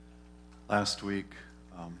Last week,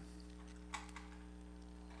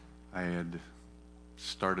 I had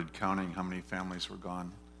started counting how many families were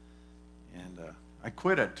gone, and I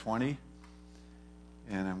quit at 20,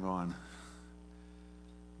 and I'm going,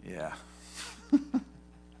 yeah.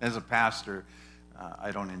 As a pastor,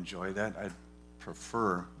 I don't enjoy that. I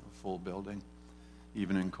prefer a full building,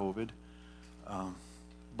 even in COVID.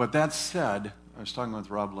 But that said, I was talking with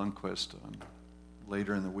Rob Lundquist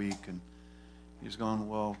later in the week, and he's going,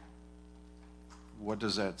 well, what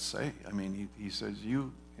does that say? I mean, he says,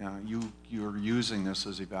 you're using this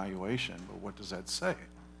as evaluation, but what does that say?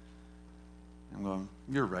 I'm going,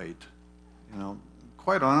 you're right.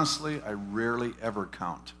 Quite honestly, I rarely ever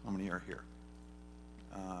count how many are here.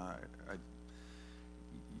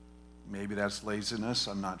 Maybe that's laziness,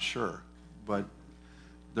 I'm not sure. But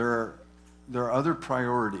there are other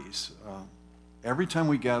priorities. Every time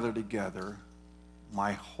we gather together,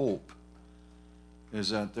 my hope is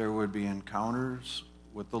that there would be encounters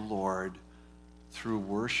with the Lord through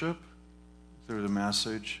worship, through the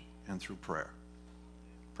message, and through prayer.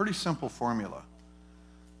 Pretty simple formula.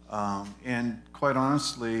 And quite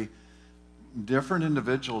honestly, different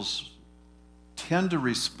individuals tend to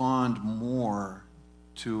respond more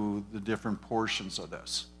to the different portions of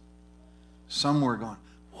this. Some were going,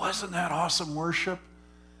 wasn't that awesome worship?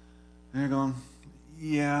 And you're going,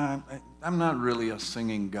 yeah, I'm not really a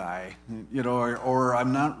singing guy, or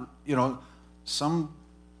I'm not,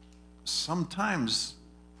 sometimes,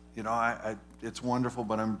 it's wonderful,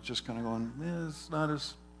 but I'm just kind of going, it's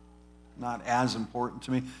not as important to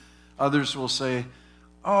me. Others will say,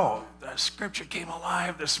 oh, the scripture came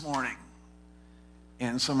alive this morning.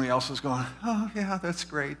 And somebody else is going, oh, yeah, that's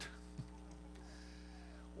great.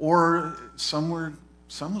 Or some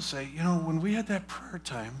will say, when we had that prayer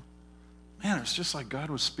time, man, it's just like God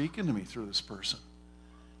was speaking to me through this person.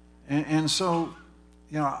 And so,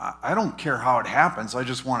 I don't care how it happens. I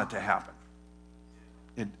just want it to happen.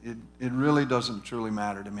 It really doesn't truly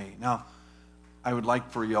matter to me. Now, I would like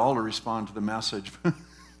for you all to respond to the message.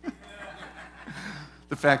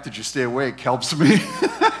 The fact that you stay awake helps me.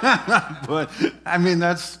 But, I mean,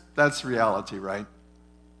 that's reality, right?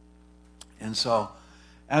 And so,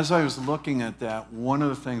 as I was looking at that, one of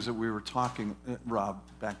the things that we were talking,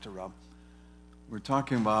 back to Rob, we're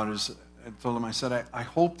talking about is, I told him, I said, I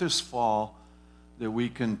hope this fall that we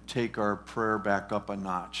can take our prayer back up a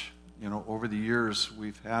notch. Over the years,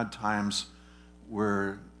 we've had times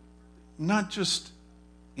where, not just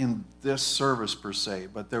in this service per se,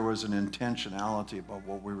 but there was an intentionality about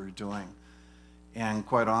what we were doing. And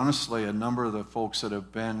quite honestly, a number of the folks that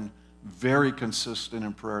have been very consistent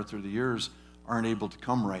in prayer through the years aren't able to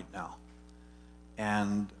come right now.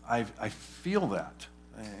 And I feel that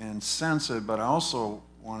and sense it, but I also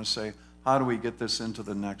want to say, how do we get this into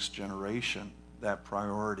the next generation, that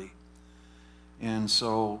priority? And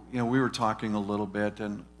so, we were talking a little bit,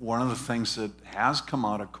 and one of the things that has come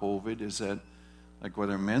out of COVID is that, like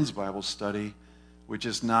with our men's Bible study, which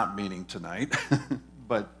is not meeting tonight,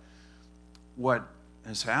 but what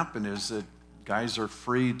has happened is that guys are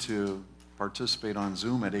free to participate on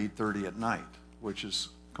Zoom at 8:30 at night, which is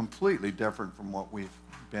completely different from what we've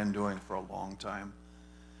been doing for a long time.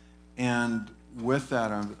 And with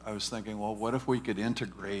that, I was thinking, well, what if we could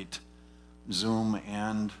integrate Zoom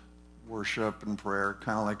and worship and prayer,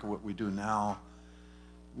 kind of like what we do now,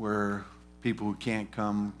 where people who can't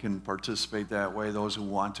come can participate that way. Those who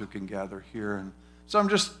want to can gather here. And so I'm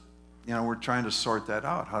just, we're trying to sort that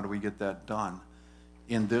out. How do we get that done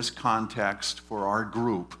in this context for our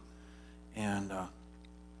group? And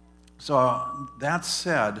so that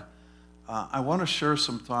said, I want to share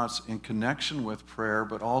some thoughts in connection with prayer,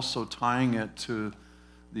 but also tying it to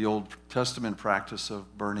the Old Testament practice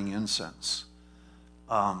of burning incense.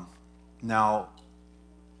 Now,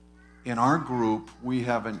 in our group, we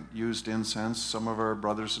haven't used incense. Some of our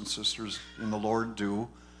brothers and sisters in the Lord do,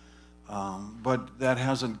 but that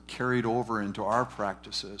hasn't carried over into our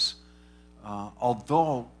practices.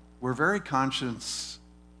 Although we're very conscious,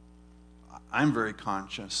 I'm very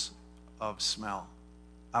conscious of smell.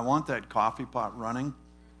 I want that coffee pot running,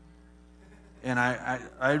 and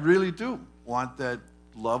I really do want that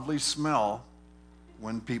lovely smell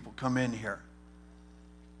when people come in here.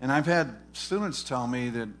 And I've had students tell me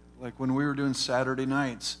that, like when we were doing Saturday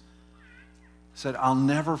nights, said, I'll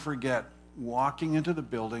never forget walking into the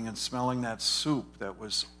building and smelling that soup that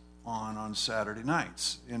was on Saturday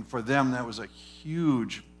nights. And for them, that was a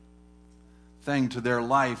huge thing to their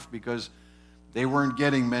life because they weren't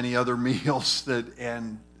getting many other meals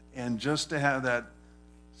and just to have that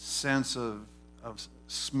sense of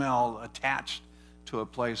smell attached to a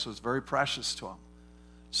place was very precious to them.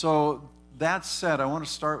 So that said, I want to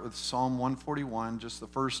start with Psalm 141, just the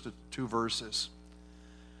first two verses.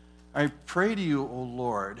 I pray to you, O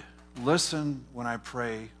Lord, listen when I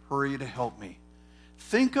pray, hurry to help me.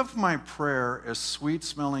 Think of my prayer as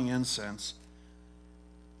sweet-smelling incense.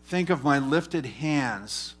 Think of my lifted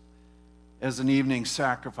hands as an evening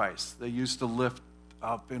sacrifice. They used to lift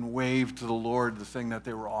up and wave to the Lord the thing that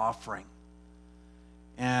they were offering.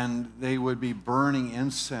 And they would be burning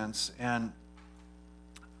incense. And,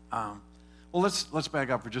 let's back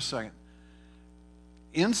up for just a second.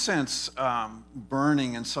 Incense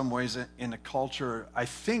burning in some ways in a culture, I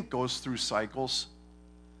think, goes through cycles.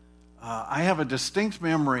 I have a distinct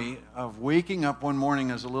memory of waking up one morning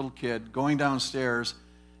as a little kid, going downstairs,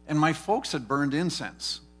 and my folks had burned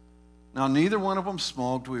incense. Now, neither one of them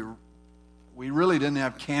smoked. We really didn't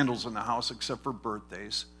have candles in the house except for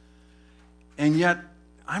birthdays. And yet,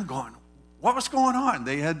 I'm going, what was going on?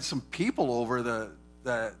 They had some people over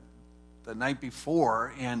the night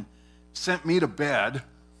before and sent me to bed.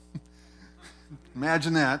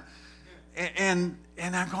 Imagine that. And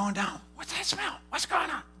I'm going down. What's that smell? What's going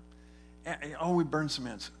on? And, we burned some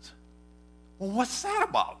incense. Well, what's that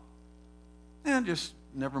about? And just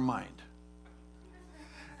never mind.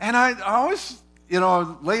 And I always,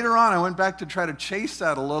 later on I went back to try to chase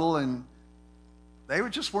that a little, and they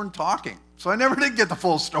just weren't talking. So I never did get the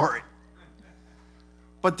full story.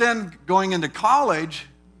 But then going into college,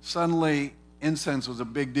 suddenly incense was a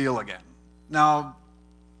big deal again. Now,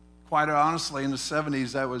 quite honestly, in the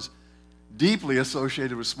 70s, that was deeply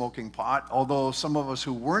associated with smoking pot, although some of us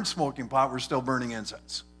who weren't smoking pot were still burning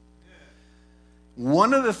incense.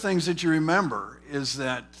 One of the things that you remember is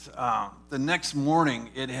that the next morning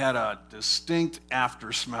it had a distinct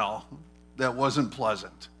after smell that wasn't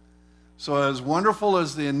pleasant. So as wonderful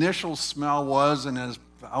as the initial smell was and as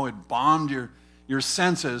how it bombed your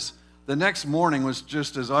senses, the next morning was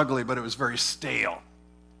just as ugly, but it was very stale.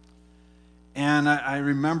 And I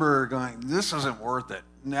remember going, this isn't worth it.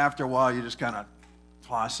 And after a while, you just kind of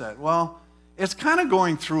toss that. Well, it's kind of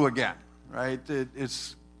going through again, right?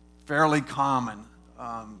 It's fairly common,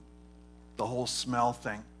 the whole smell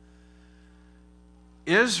thing.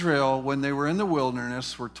 Israel, when they were in the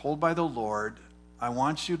wilderness, were told by the Lord, I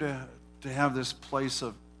want you to have this place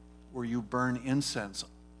where you burn incense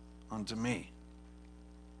unto me.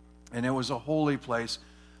 And it was a holy place.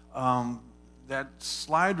 That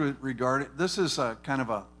slide regarding, this is a kind of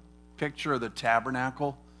a picture of the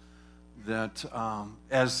tabernacle that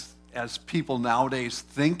as people nowadays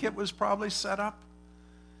think it was probably set up.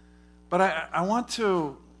 But I want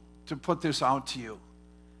to put this out to you.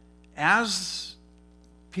 As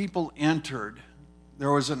people entered,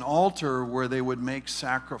 there was an altar where they would make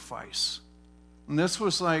sacrifice. And this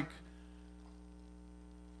was like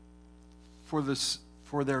for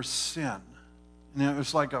their sin. And it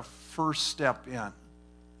was like a first step in.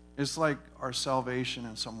 It's like our salvation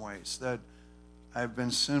in some ways, that I've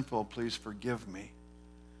been sinful, please forgive me.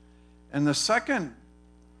 And the second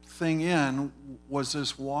thing in was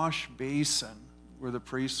this wash basin where the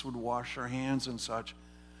priests would wash their hands and such.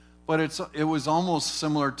 But it was almost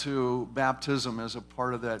similar to baptism as a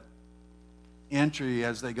part of that entry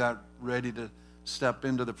as they got ready to step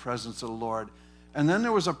into the presence of the Lord. And then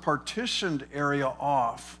there was a partitioned area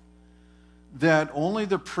off that only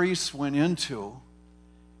the priests went into,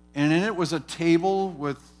 and in it was a table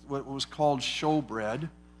with what was called showbread,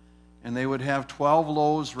 and they would have 12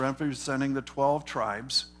 loaves representing the 12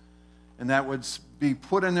 tribes, and that would be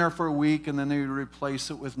put in there for a week, and then they would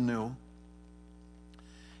replace it with new.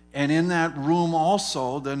 And in that room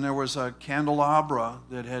also, then there was a candelabra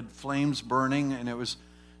that had flames burning, and it was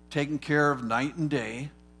taken care of night and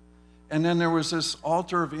day. And then there was this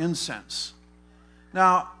altar of incense.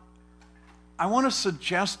 Now, I want to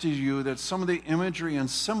suggest to you that some of the imagery and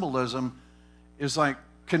symbolism is like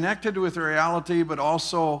connected with reality, but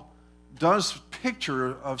also does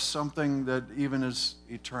picture of something that even is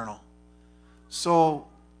eternal. So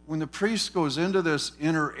when the priest goes into this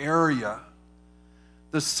inner area,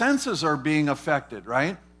 the senses are being affected,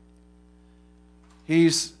 right?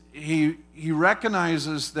 He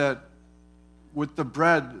recognizes that with the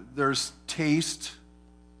bread there's taste,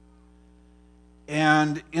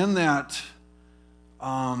 and in that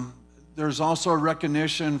there's also a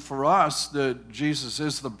recognition for us that Jesus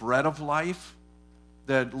is the bread of life,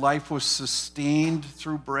 that life was sustained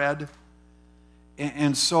through bread.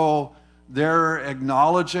 And so they're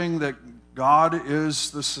acknowledging that God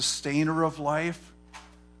is the sustainer of life,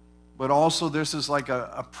 but also this is like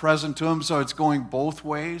a present to him, so it's going both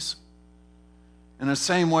ways. In the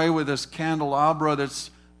same way with this candelabra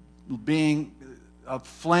that's being a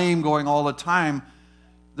flame going all the time,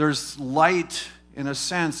 there's light in a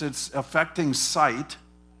sense, it's affecting sight.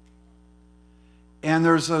 And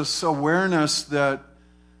there's this awareness that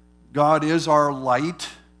God is our light.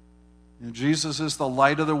 And Jesus is the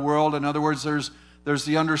light of the world. In other words, there's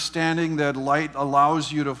the understanding that light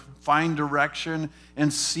allows you to find direction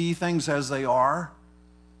and see things as they are.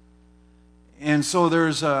 And so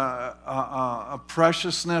there's a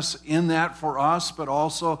preciousness in that for us, but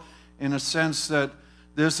also in a sense that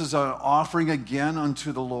this is an offering again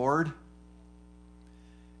unto the Lord.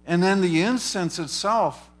 And then the incense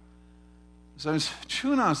itself, as I was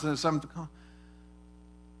chewing on this,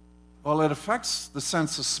 well, it affects the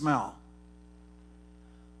sense of smell.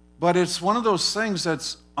 But it's one of those things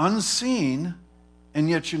that's unseen, and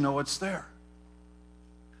yet you know it's there.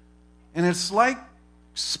 And it's like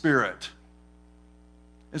spirit.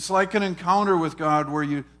 It's like an encounter with God where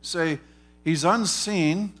you say, He's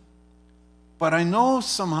unseen, but I know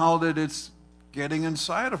somehow that it's getting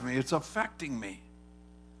inside of me. It's affecting me.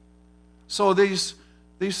 So these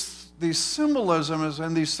symbolisms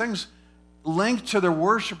and these things linked to their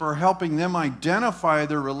worship are helping them identify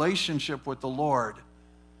their relationship with the Lord.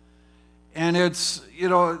 And it's,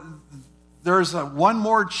 there's one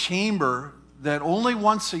more chamber that only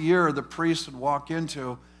once a year the priest would walk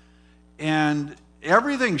into, and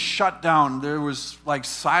everything shut down. There was like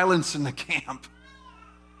silence in the camp.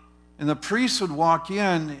 And the priest would walk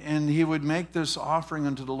in, and he would make this offering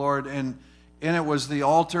unto the Lord, and it was the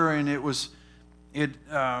altar, and it was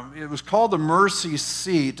called the mercy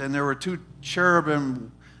seat, and there were two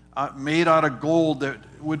cherubim made out of gold that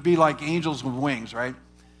would be like angels with wings, right?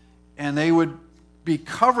 And they would be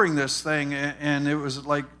covering this thing, and it was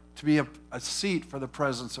like to be a seat for the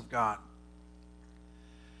presence of God.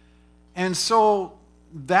 And so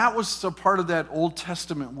that was a part of that Old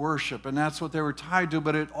Testament worship, and that's what they were tied to.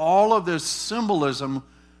 But all of this symbolism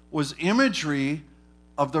was imagery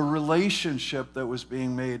of the relationship that was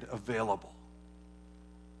being made available.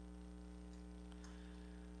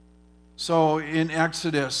 So in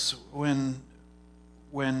Exodus, when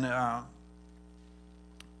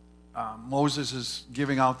Moses is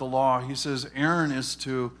giving out the law, he says Aaron is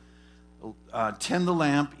to tend the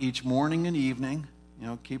lamp each morning and evening,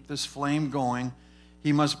 keep this flame going.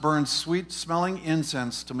 He must burn sweet-smelling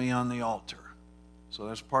incense to me on the altar. So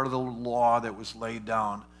that's part of the law that was laid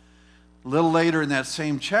down. A little later in that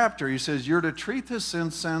same chapter, he says, you're to treat this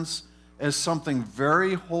incense as something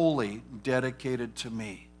very holy, dedicated to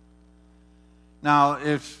me. Now,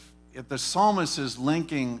 if the psalmist is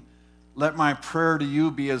linking, let my prayer to you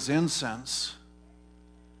be as incense,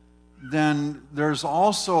 then there's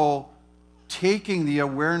also taking the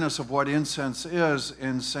awareness of what incense is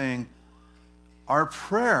and saying, our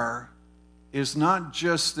prayer is not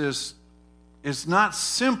just this, it's not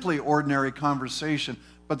simply ordinary conversation,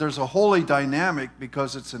 but there's a holy dynamic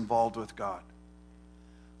because it's involved with God.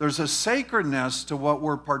 There's a sacredness to what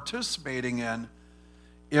we're participating in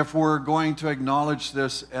if we're going to acknowledge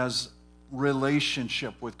this as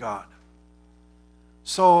relationship with God.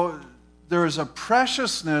 So there's a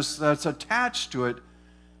preciousness that's attached to it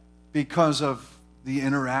because of the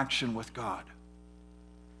interaction with God.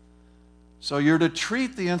 So you're to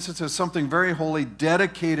treat the incense as something very holy,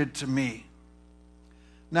 dedicated to me.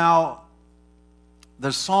 Now,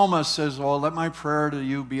 the psalmist says, well, let my prayer to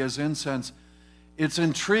you be as incense. It's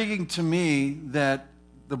intriguing to me that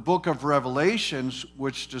the book of Revelations,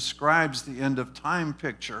 which describes the end of time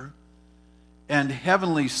picture and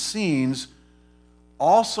heavenly scenes,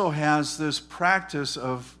 also has this practice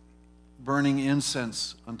of burning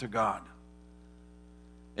incense unto God.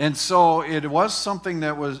 And so it was something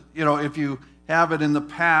that was, if you have it in the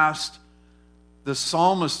past, the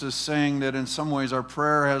psalmist is saying that in some ways our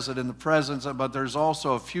prayer has it in the present, but there's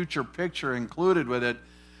also a future picture included with it.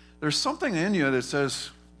 There's something in you that says,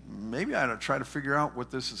 maybe I ought to try to figure out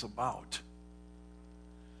what this is about.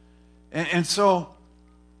 And so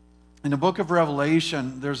in the book of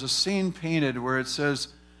Revelation, there's a scene painted where it says,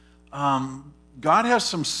 God has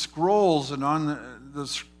some scrolls, and on the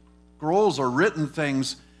scrolls are written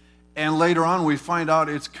things, and later on we find out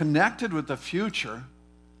it's connected with the future,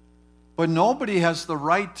 but nobody has the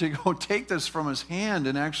right to go take this from his hand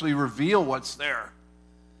and actually reveal what's there.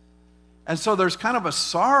 And so there's kind of a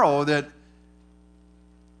sorrow that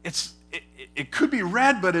it could be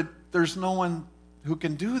read, but there's no one who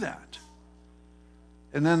can do that.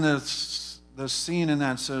 And then the scene in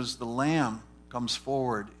that says the Lamb comes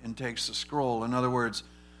forward and takes the scroll. In other words,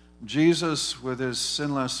 Jesus, with his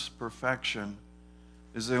sinless perfection,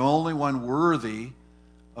 is the only one worthy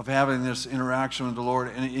of having this interaction with the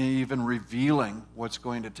Lord and even revealing what's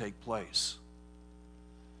going to take place.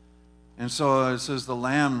 And so it says the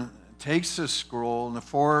Lamb takes this scroll, and the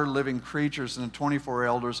 4 living creatures and the 24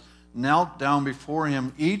 elders knelt down before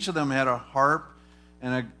him. Each of them had a harp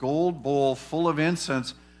and a gold bowl full of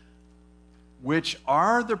incense, which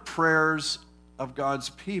are the prayers of God's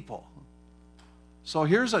people. So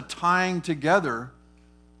here's a tying together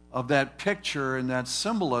of that picture and that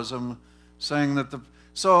symbolism, saying that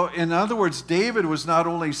so in other words, David was not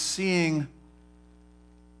only seeing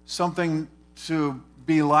something to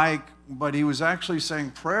be like, but he was actually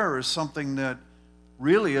saying prayer is something that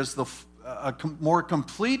really is a more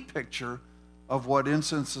complete picture of what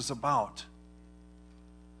incense is about.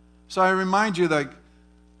 So I remind you that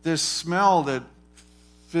this smell that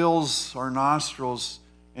fills our nostrils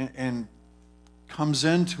and comes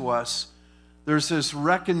into us, there's this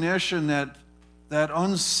recognition that that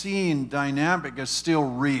unseen dynamic is still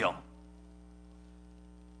real.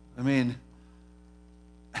 I mean,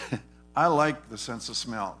 I like the sense of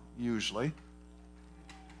smell, usually.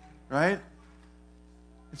 Right?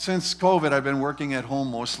 Since COVID, I've been working at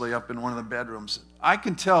home mostly up in one of the bedrooms. I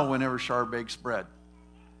can tell whenever Char bakes bread.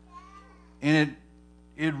 And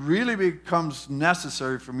it really becomes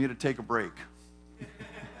necessary for me to take a break.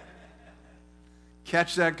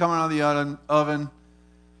 Catch that coming out of the oven,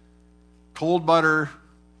 cold butter,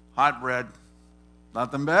 hot bread,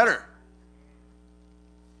 nothing better.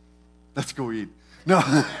 Let's go eat. No.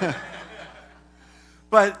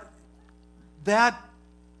 But that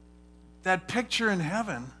picture in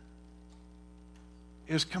heaven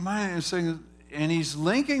is commanding and saying, and he's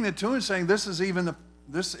linking the two and saying this is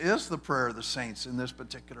the prayer of the saints in this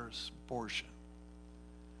particular portion.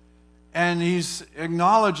 And he's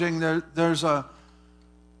acknowledging that there's a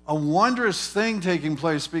wondrous thing taking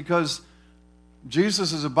place, because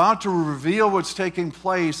Jesus is about to reveal what's taking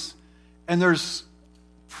place, and there's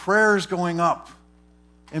prayers going up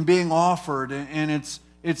and being offered, and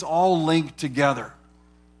it's all linked together.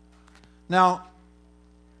 Now,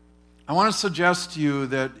 I want to suggest to you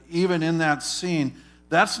that even in that scene,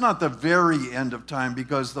 that's not the very end of time,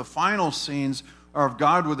 because the final scenes are of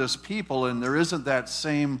God with his people, and there isn't that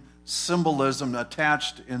same symbolism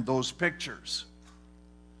attached in those pictures.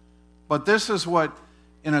 But this is what,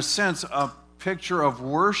 in a sense, a picture of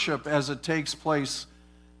worship as it takes place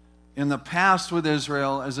in the past with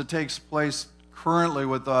Israel, as it takes place currently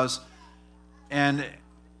with us, and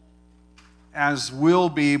as will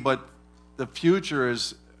be, but the future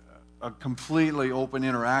is a completely open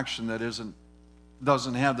interaction that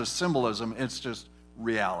doesn't have the symbolism, it's just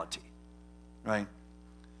reality, right?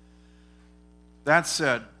 That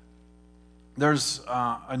said, there's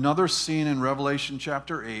another scene in Revelation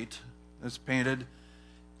chapter 8 that's painted,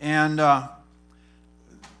 and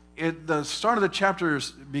the start of the chapter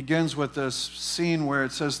begins with this scene where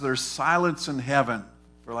it says there's silence in heaven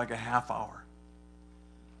for like a half hour.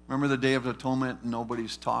 Remember the Day of Atonement and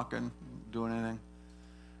nobody's talking, doing anything?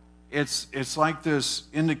 It's like this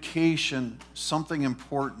indication something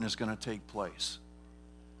important is going to take place.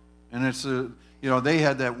 And it's they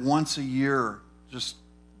had that once a year just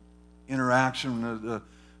interaction. The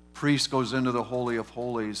priest goes into the Holy of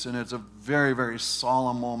Holies, and it's a very, very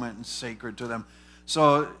solemn moment and sacred to them.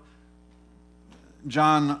 So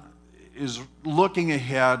John is looking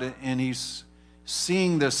ahead, and he's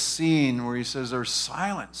seeing this scene where he says there's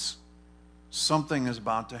silence. Something is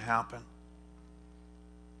about to happen.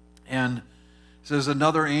 And it says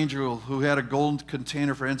another angel who had a golden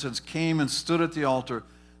container for incense came and stood at the altar.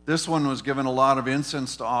 This one was given a lot of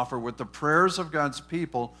incense to offer with the prayers of God's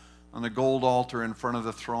people on the gold altar in front of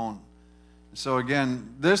the throne. So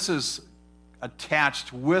again, this is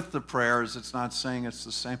attached with the prayers. It's not saying it's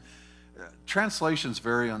the same. Translations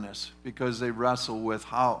vary on this because they wrestle with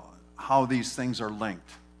how these things are linked.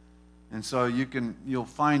 And so you'll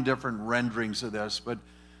find different renderings of this, but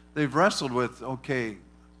they've wrestled with, okay,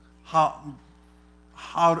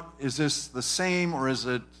 how is this the same or is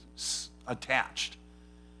it attached?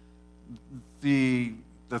 The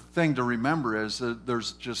thing to remember is that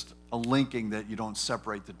there's just a linking that you don't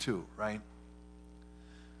separate the two, right?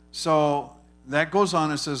 So that goes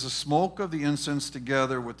on. It says, the smoke of the incense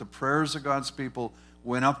together with the prayers of God's people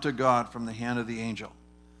went up to God from the hand of the angel.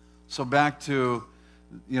 So back to,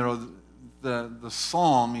 the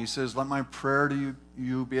psalm, he says, let my prayer to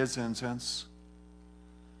you be as incense.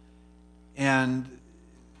 And,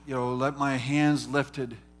 let my hands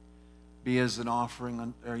lifted be as an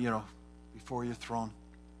offering, before your throne.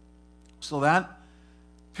 So that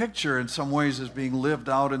picture in some ways is being lived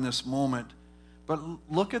out in this moment. But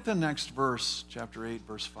look at the next verse, chapter 8,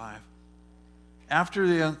 verse 5.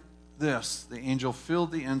 After this, the angel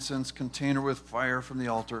filled the incense container with fire from the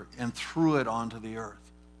altar and threw it onto the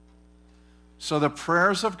earth. So the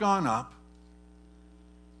prayers have gone up,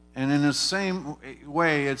 And in the same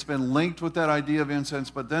way, it's been linked with that idea of incense,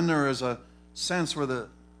 but then there is a sense where the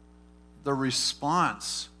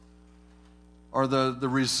response or the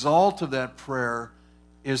result of that prayer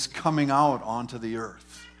is coming out onto the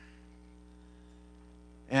earth.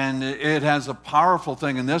 And it has a powerful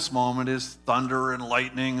thing in this moment is thunder and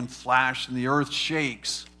lightning and flash, and the earth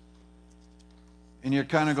shakes. And you're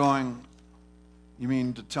kind of going, you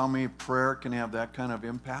mean to tell me prayer can have that kind of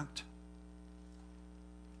impact?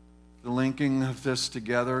 The linking of this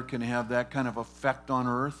together can have that kind of effect on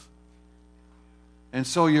earth? And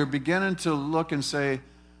so you're beginning to look and say,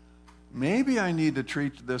 maybe I need to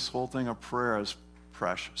treat this whole thing of prayer as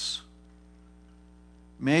precious.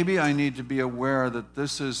 Maybe I need to be aware that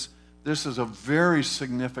this is a very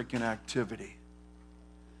significant activity.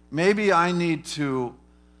 Maybe I need to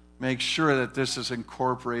make sure that this is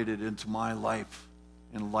incorporated into my life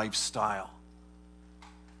and lifestyle.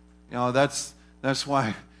 That's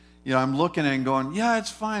why, I'm looking at it and going, yeah,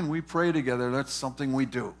 it's fine. We pray together. That's something we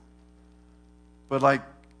do. But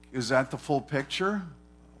is that the full picture?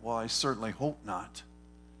 Well, I certainly hope not.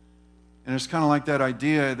 And it's kind of like that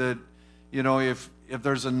idea that, if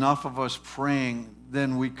there's enough of us praying,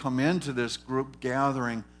 then we come into this group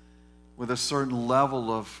gathering with a certain level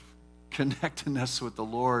of connectedness with the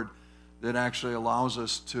Lord that actually allows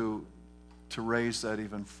us to raise that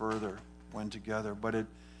even further when together. But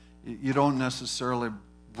you don't necessarily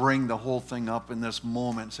bring the whole thing up in this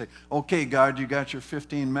moment and say, okay, God, you got your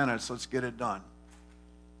 15 minutes, let's get it done.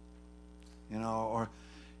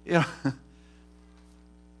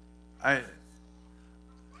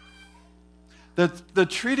 The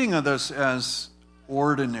treating of this as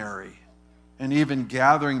ordinary and even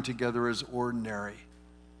gathering together as ordinary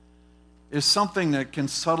is something that can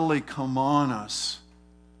subtly come on us.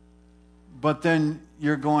 But then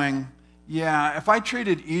you're going, yeah, if I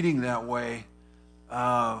treated eating that way,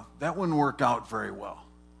 that wouldn't work out very well,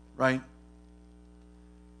 right?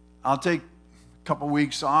 I'll take a couple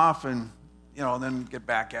weeks off and, then get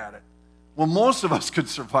back at it. Well, most of us could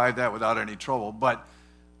survive that without any trouble, but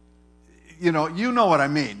you know what I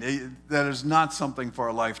mean. That is not something for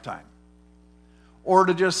a lifetime. Or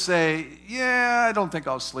to just say, yeah, I don't think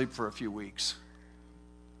I'll sleep for a few weeks.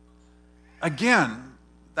 Again,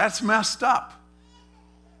 that's messed up.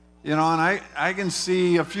 And I can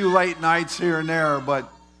see a few late nights here and there,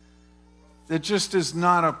 but it just is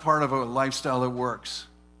not a part of a lifestyle that works.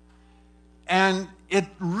 And it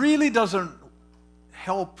really doesn't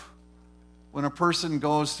help when a person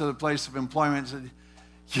goes to the place of employment and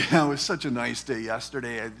says, yeah, it was such a nice day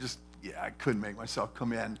yesterday. I couldn't make myself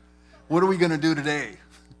come in. What are we going to do today?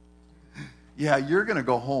 Yeah, you're going to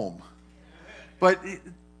go home.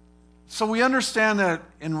 So we understand that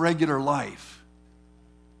in regular life.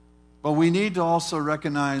 But we need to also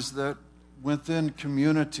recognize that within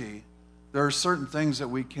community, there are certain things that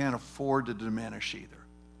we can't afford to diminish either.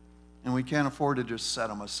 And we can't afford to just set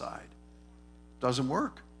them aside. Doesn't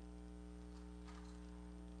work.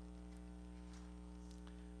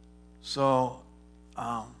 So,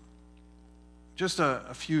 just a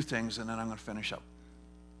few things, and then I'm going to finish up.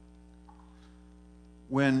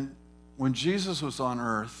 When Jesus was on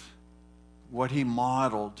earth, what he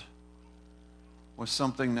modeled was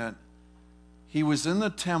something that he was in the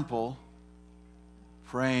temple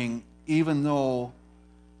praying, even though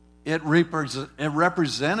it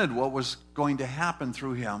represented what was going to happen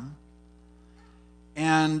through him.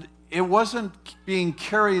 And it wasn't being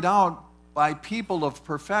carried out by people of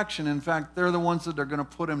perfection. In fact, they're the ones that are going to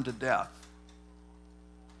put him to death.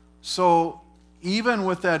 So even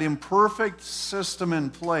with that imperfect system in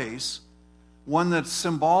place, one that's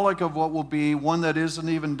symbolic of what will be, one that isn't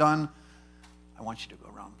even done, I want you to go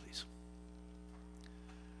around, please.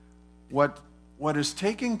 What is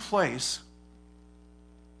taking place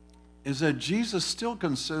is that Jesus still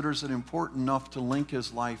considers it important enough to link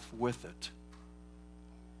his life with it.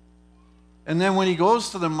 And then when he goes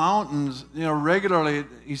to the mountains, regularly,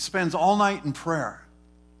 he spends all night in prayer.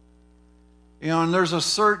 And there's a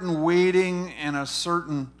certain waiting and a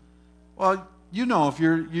certain, if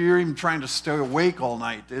you're even trying to stay awake all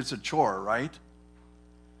night, it's a chore, right?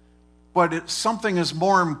 But something is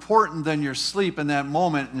more important than your sleep in that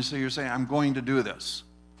moment, and so you're saying, I'm going to do this.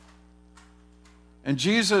 And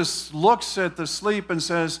Jesus looks at the sleep and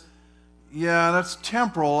says, yeah, that's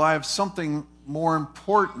temporal. I have something more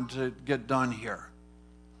important to get done here.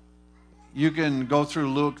 You can go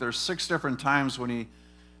through Luke. There's 6 different times when he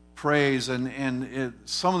prays, and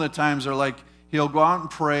some of the times are like he'll go out and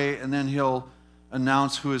pray, and then he'll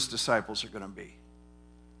announce who his disciples are going to be.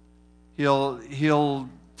 He'll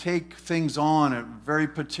take things on at very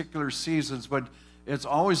particular seasons, but it's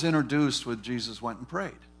always introduced with Jesus went and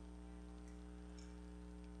prayed.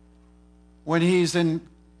 when he's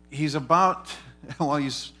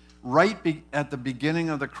right at the beginning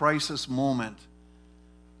of the crisis moment,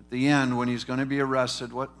 at the end when he's going to be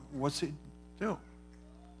arrested, what's he do?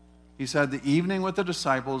 He's had the evening with the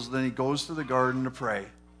disciples, then he goes to the garden to pray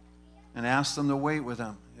and asks them to wait with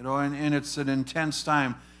him. And it's an intense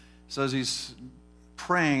time. It says he's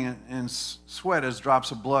praying and sweat as drops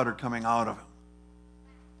of blood are coming out of him.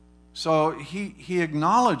 So he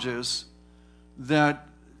acknowledges that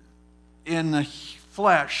in the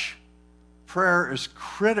flesh, prayer is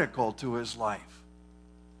critical to his life.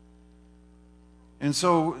 And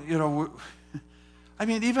so, I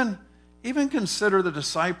mean, even consider the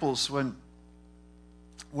disciples when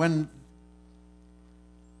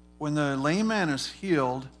the lame man is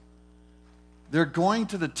healed, they're going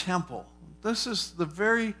to the temple. This is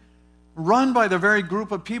run by the very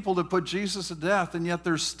group of people that put Jesus to death, and yet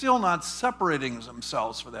they're still not separating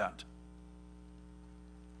themselves for that.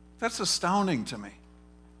 That's astounding to me.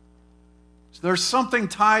 There's something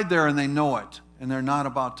tied there, and they know it, and they're not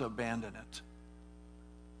about to abandon it.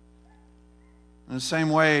 In the same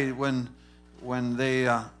way, when they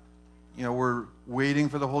were waiting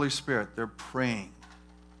for the Holy Spirit, they're praying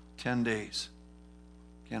 10 days.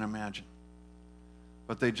 Can't imagine.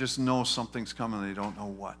 But they just know something's coming, they don't know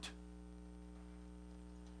what.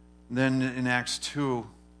 Then in Acts 2,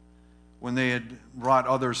 when they had brought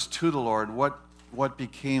others to the Lord, what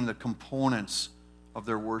became the components of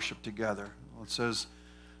their worship together? Well, it says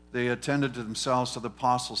they attended to themselves to the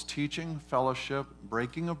apostles' teaching, fellowship,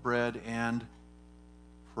 breaking of bread, and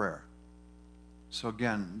prayer. So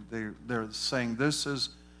again, they're saying this is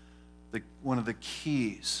one of the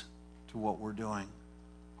keys to what we're doing.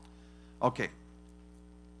 Okay.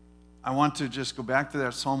 I want to just go back to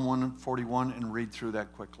that Psalm 141 and read through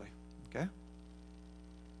that quickly. Okay?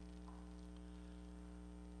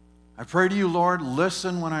 I pray to you, Lord,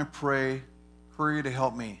 listen when I pray, hurry to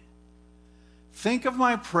help me. Think of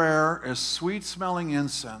my prayer as sweet-smelling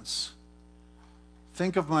incense.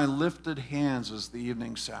 Think of my lifted hands as the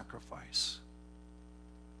evening sacrifice.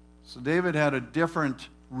 So David had a different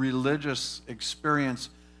religious experience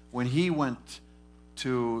when he went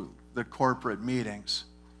to the corporate meetings.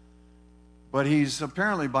 But he's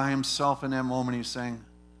apparently by himself in that moment. He's saying,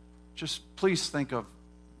 just please think of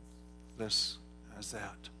this as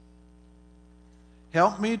that.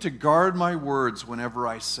 Help me to guard my words whenever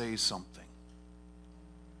I say something.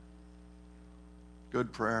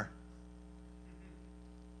 Good prayer.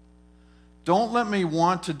 Don't let me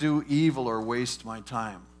want to do evil or waste my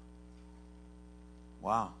time.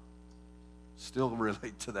 Wow. Still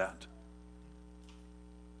relate to that.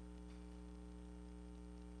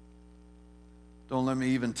 Don't let me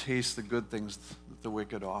even taste the good things that the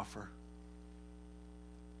wicked offer.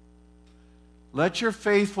 Let your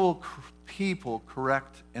faithful people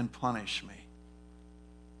correct and punish me.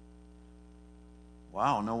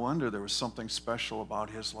 Wow, no wonder there was something special about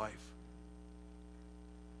his life.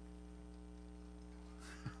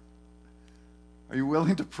 Are you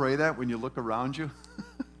willing to pray that when you look around you?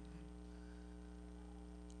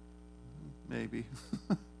 Maybe.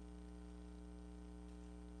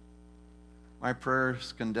 My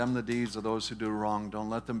prayers condemn the deeds of those who do wrong.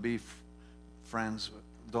 Don't let them be friends.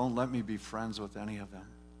 Don't let me be friends with any of them.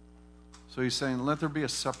 So he's saying, let there be a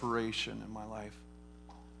separation in my life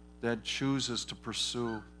that chooses to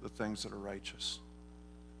pursue the things that are righteous.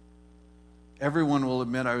 Everyone will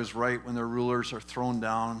admit I was right when their rulers are thrown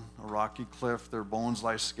down a rocky cliff, their bones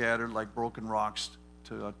lie scattered like broken rocks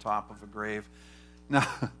to the top of a grave. Now,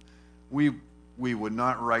 we would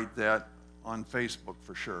not write that on Facebook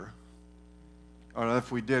for sure. Or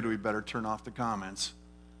if we did, we'd better turn off the comments.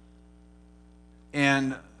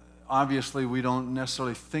 And obviously, we don't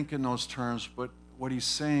necessarily think in those terms, but what he's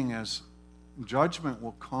saying is judgment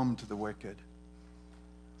will come to the wicked.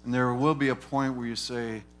 And there will be a point where you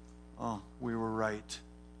say, oh, we were right.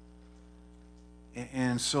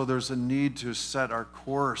 And so there's a need to set our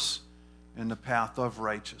course in the path of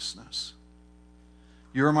righteousness.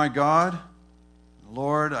 You're my God.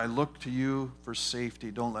 Lord, I look to you for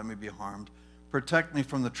safety. Don't let me be harmed. Protect me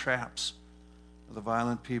from the traps of the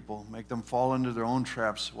violent people. Make them fall into their own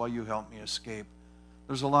traps while you help me escape.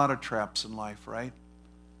 There's a lot of traps in life, right?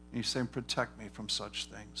 And he's saying, protect me from such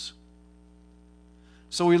things.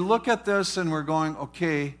 So we look at this and we're going,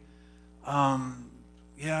 okay,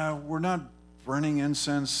 yeah, we're not burning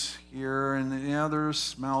incense here, and yeah, there's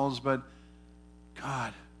smells, but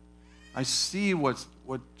God, I see what's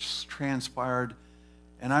transpired,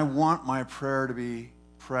 and I want my prayer to be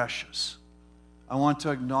precious. I want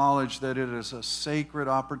to acknowledge that it is a sacred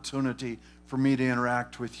opportunity for me to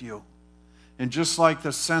interact with you. And just like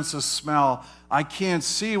the sense of smell, I can't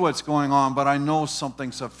see what's going on, but I know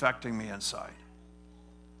something's affecting me inside.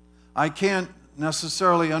 I can't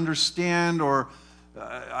necessarily understand or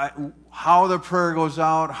how the prayer goes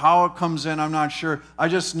out, how it comes in, I'm not sure. I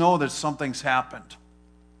just know that something's happened.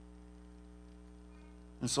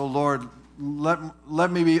 And so, Lord,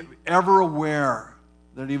 let me be ever aware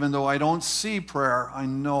that even though I don't see prayer, I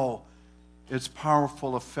know its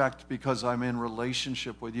powerful effect because I'm in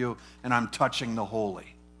relationship with you and I'm touching the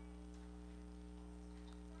holy.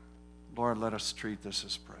 Lord, let us treat this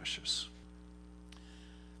as precious.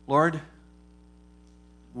 Lord,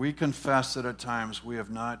 we confess that at times we have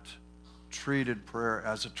not treated prayer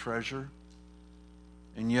as a treasure,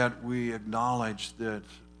 and yet we acknowledge that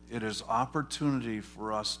it is opportunity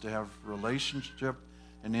for us to have relationship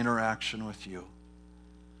and interaction with you.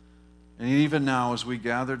 And even now, as we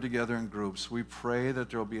gather together in groups, we pray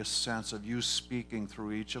that there will be a sense of you speaking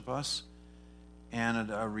through each of us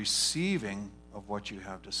and a receiving of what you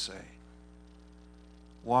have to say.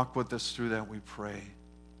 Walk with us through that, we pray.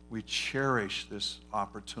 We cherish this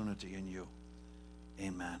opportunity in you.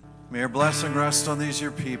 Amen. May your blessing rest on these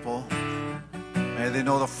your people. May they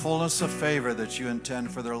know the fullness of favor that you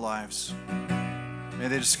intend for their lives. May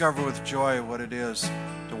they discover with joy what it is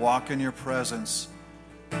to walk in your presence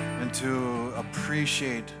and to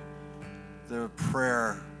appreciate the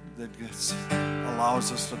prayer that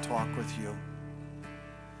allows us to talk with you.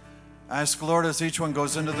 I ask, Lord, as each one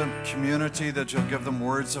goes into the community, that you'll give them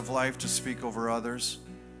words of life to speak over others.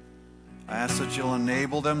 I ask that you'll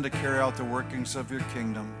enable them to carry out the workings of your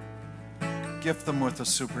kingdom. Gift them with the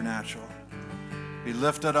supernatural. Be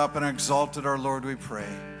lifted up and exalted, our Lord, we pray.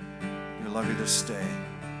 We love you this day.